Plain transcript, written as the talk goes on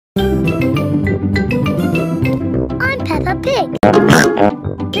I'm Peppa Pig.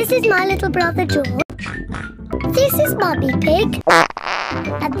 This is my little brother George. This is Mummy Pig.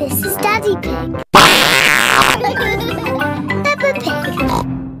 And this is Daddy Pig. Peppa Pig.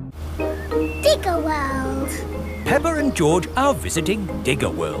 Digger World. Peppa and George are visiting Digger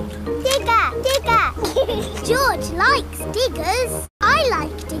World. Digger, Digger. George likes diggers. I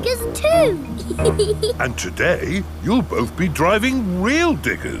like diggers too. And today, you'll both be driving real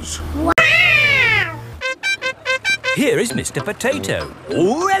diggers. Wow! Here is Mr. Potato.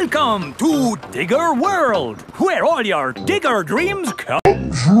 Welcome to Digger World, where all your digger dreams come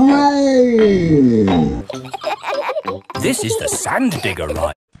true. This is the sand digger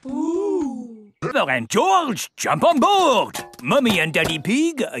ride. Peppa and George, jump on board. Mummy and Daddy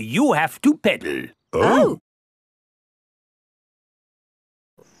Pig, you have to pedal. Oh.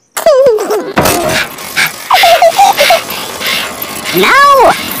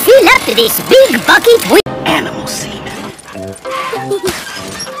 Now, fill up this big bucket with animal semen.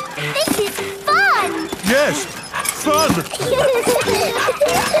 This is fun! Yes, fun!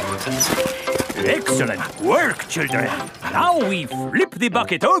 Excellent work, children. Now we flip the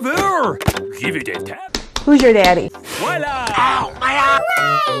bucket over. Give it a tap. Who's your daddy? Voila! Ow, my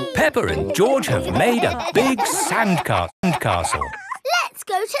eye! Peppa and George have made a big sand castle. Let's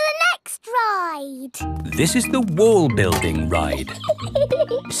go to the next ride. This is the wall building ride.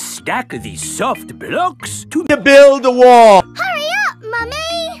 Stack the soft blocks to build the wall. Hurry up,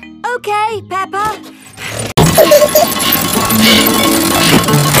 Mummy! Okay, Peppa.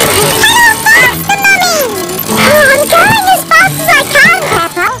 I'm going as fast as I can,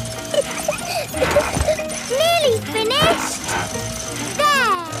 Peppa. Nearly finished.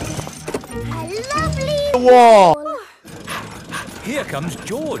 There. A lovely wall. Here comes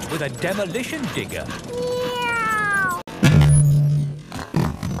George with a demolition digger. Meow.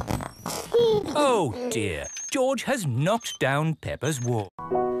 Oh dear, George has knocked down Peppa's wall.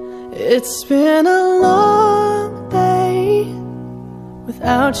 It's been a long day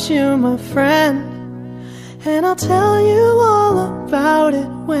without you, my friend. And I'll tell you all about it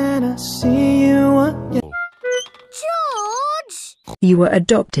when I see you again. George! You were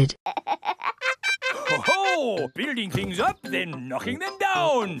adopted. Oh, building things up, then knocking them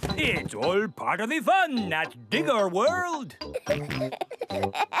down. It's all part of the fun at Digger World.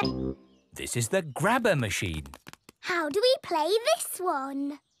 This is the grabber machine. How do we play this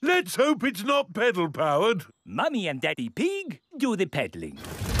one? Let's hope it's not pedal-powered. Mummy and Daddy Pig do the pedaling.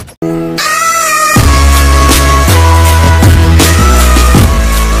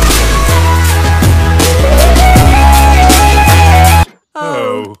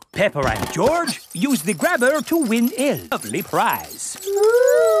 Oh. Peppa and George use the grabber to win a lovely prize.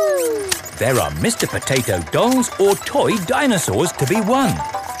 Ooh. There are Mr. Potato dolls or toy dinosaurs to be won.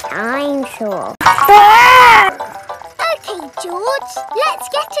 Dinosaur. Okay, George, let's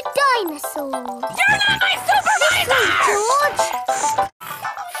get a dinosaur. You're not my supervisor! George.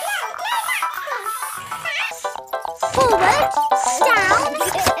 Forward, down.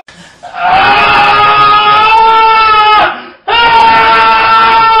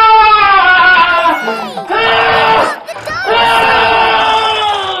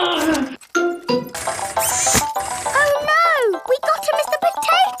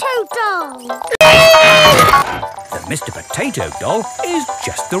 Mr. Potato Doll is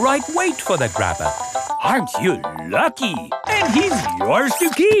just the right weight for the grabber. Aren't you lucky? And he's yours to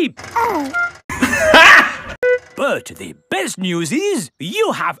keep. But the best news is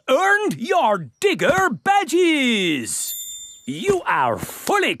you have earned your digger badges. You are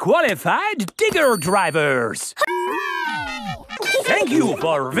fully qualified digger drivers. Thank you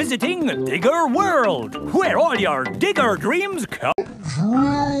for visiting Digger World, where all your digger dreams come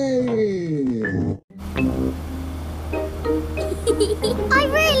true. I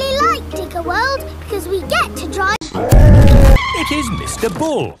really like Digger World because we get to drive. It is Mr.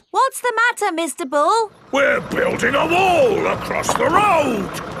 Bull. What's the matter, Mr. Bull? We're building a wall across the road.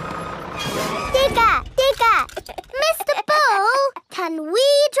 Digger, Digger. Mr. Bull, can we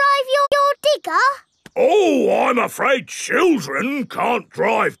drive your digger? Oh, I'm afraid children can't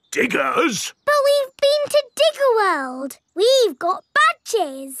drive diggers. But we've been to Digger World. We've got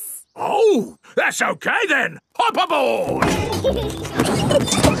badges. Oh, that's okay then. Hop aboard.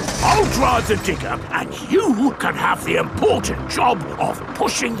 I'll drive the digger and you can have the important job of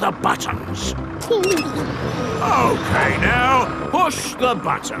pushing the buttons. Okay, now, push the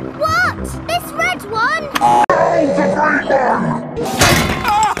button. What? This red one? Oh, the great one!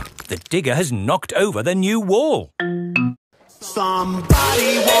 Ah! The digger has knocked over the new wall.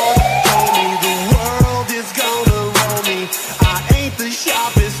 Somebody once told me the world is gonna roll me. I ain't the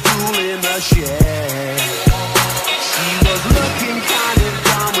sharpest share.